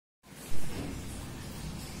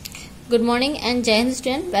Good morning and Jai Hind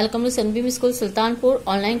student. Welcome to Sunbeam School Sultanpur.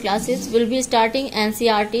 Online classes will be starting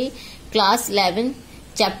NCERT class 11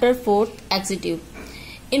 chapter 4 executive.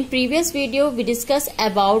 In previous video we discussed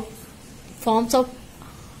about forms of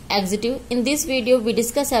executive. In this video we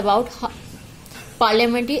discuss about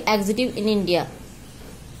parliamentary executive in India.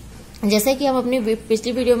 जैसे कि हम अपनी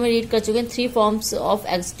पिछली video में read कर चुके हैं, 3 forms of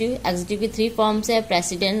executive की 3 फॉर्म्स है,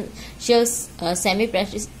 presidential, semi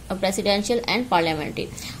presidential and parliamentary.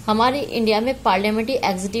 हमारे इंडिया में पार्लियामेंट्री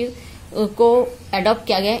एग्जीक्यूटिव को अडॉप्ट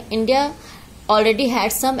किया गया. India already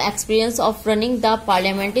had some experience of running the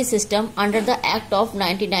parliamentary system under the Act of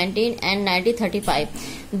 1919 and 1935.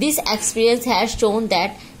 This experience has shown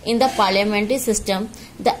that in the parliamentary system,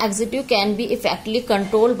 the executive can be effectively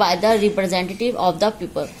controlled by the representative of the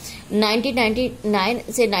people. 1999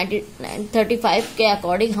 से 1935 के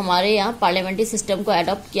according हमारे यहाँ parliamentary system को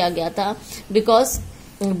adopt किया गया था. Because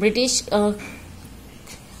British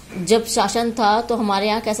जब शासन था तो हमारे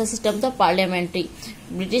यहाँ कैसा सिस्टम था, पार्लियामेंट्री.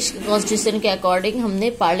 ब्रिटिश कॉन्स्टिट्यूशन के अकॉर्डिंग हमने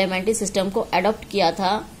पार्लियामेंट्री सिस्टम को अडॉप्ट किया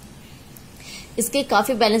था. इसके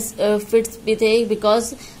काफी बेनिफिट्स भी थे,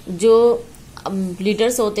 बिकॉज जो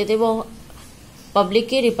लीडर्स होते थे वो पब्लिक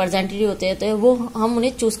के रिप्रेजेंटेटिव होते थे, वो हम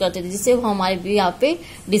उन्हें चूज करते थे, जिससे वो हमारे भी यहाँ पे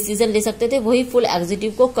डिसीजन ले सकते थे. वही फुल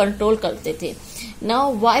एग्जीक्यूटिव को कंट्रोल करते थे.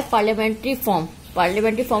 नाउ व्हाई पार्लियामेंट्री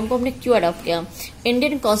फॉर्म को हमने क्यों अडॉप्ट किया?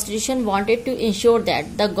 Indian constitution wanted to ensure that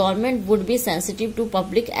the government would be sensitive to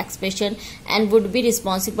public expression and would be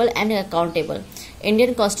responsible and accountable.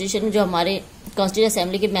 Indian constitution जो हमारे कॉन्स्टिट्यूशन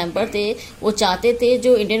असेंबली के मेंबर थे वो चाहते थे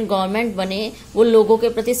जो इंडियन गवर्नमेंट बने वो लोगों के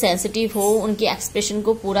प्रति सेंसिटिव हो, उनकी एक्सप्रेशन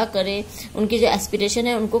को पूरा करे, उनकी जो एस्पिरेशन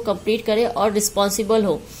है उनको कंप्लीट करे और रिस्पॉन्सिबल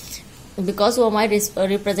हो. बिकॉज वो हमारे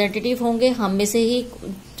रिप्रेजेंटेटिव होंगे, हम में से ही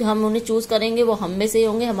हम उन्हें चूज करेंगे, वो हम में से ही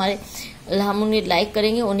होंगे, हम उन्हें लाइक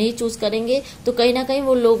करेंगे, उन्हें ही चूज करेंगे, तो कहीं ना कहीं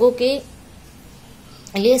वो लोगों के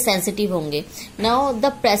लिए सेंसिटिव होंगे. Now the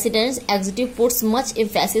president executive puts much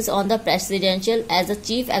emphasis on the presidential as the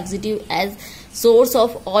chief executive as source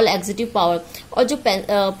of all executive power. और जो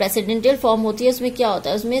प्रेसिडेंशियल फॉर्म होती है उसमें क्या होता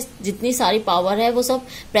है, उसमें जितनी सारी पावर है वो सब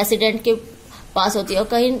प्रेसिडेंट के पास होती है और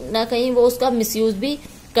कहीं ना कहीं वो उसका मिसयूज भी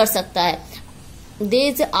कर सकता है. There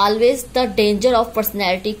is always the danger of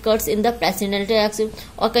personality cuts in the presidential executive.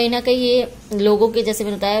 और कहीं ना कहीं ये लोगों के, जैसे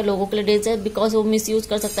मैंने बताया, लोगों के लिए डेंजर, बिकॉज वो मिसयूज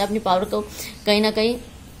कर सकता है अपनी पावर को, कहीं ना कहीं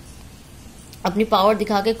अपनी पावर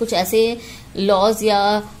दिखा के कुछ ऐसे लॉज या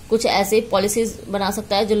कुछ ऐसे पॉलिसीज बना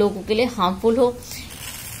सकता है जो लोगों के लिए हार्मफुल हो.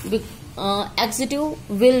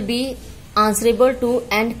 Executive will be answerable to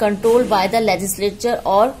and control by the legislature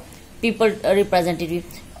और पीपल रिप्रेजेंटेटिव.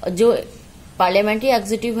 जो पार्लियामेंट्री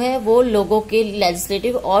एग्जीक्यूटिव है वो लोगों के,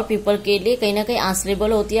 लेजिस्लेटिव और पीपल के लिए कहीं ना कहीं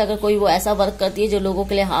आंसरेबल होती है. अगर कोई वो ऐसा वर्क करती है जो लोगों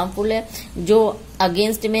के लिए हार्मफुल है, जो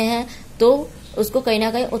अगेंस्ट में है, तो उसको कहीं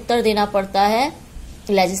ना कहीं उत्तर देना पड़ता है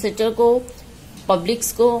लेजिस्लेटर को,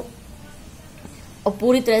 पब्लिक्स को. और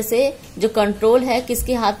पूरी तरह से जो कंट्रोल है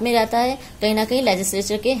किसके हाथ में रहता है, कहीं ना कहीं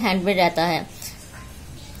लेजिस्लेचर के हैंड में रहता है.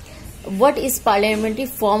 What is parliamentary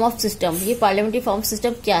form of system? ये पार्लियामेंट्री फॉर्म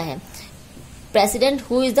सिस्टम क्या है? President,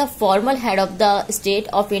 who is the formal head of the state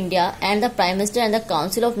of India, and the Prime Minister and the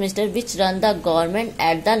Council of Ministers which run the government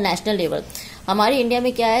at the national level. हमारी India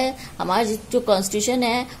में क्या है, हमारा जो constitution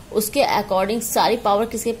है उसके अकॉर्डिंग सारी power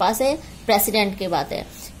किसके पास है, प्रेसिडेंट के पास है.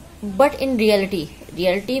 बट इन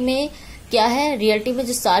रियलिटी में क्या है, रियलिटी में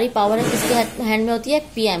जो सारी पावर है किसके हैंड में होती है,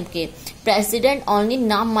 पीएम के. प्रेसिडेंट ओनली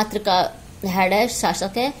नाम मात्र का हेड है,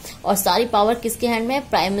 शासक है, और सारी पावर किसके हैंड में है,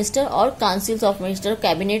 प्राइम मिनिस्टर और काउंसिल्स ऑफ मिनिस्टर,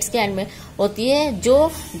 कैबिनेट्स के हैंड में होती है, जो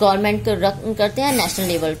गवर्नमेंट को रन करते हैं नेशनल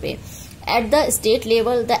लेवल पे. At the state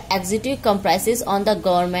level the executive comprises on the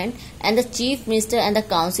government and the chief minister and the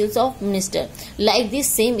councils of minister. Like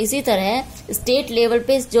this same इसी तरह स्टेट लेवल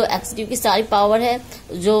पे जो एग्जीक्यूटिव की सारी पावर है,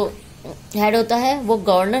 जो हेड होता है वो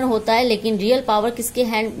गवर्नर होता है, लेकिन रियल पावर किसके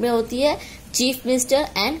हैंड में होती है, Chief Minister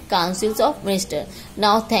and Councils of Minister. Now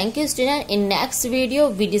thank you student. In next video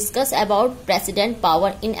we discuss about President power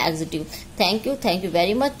in executive. Thank you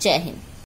very much. Jai Hind.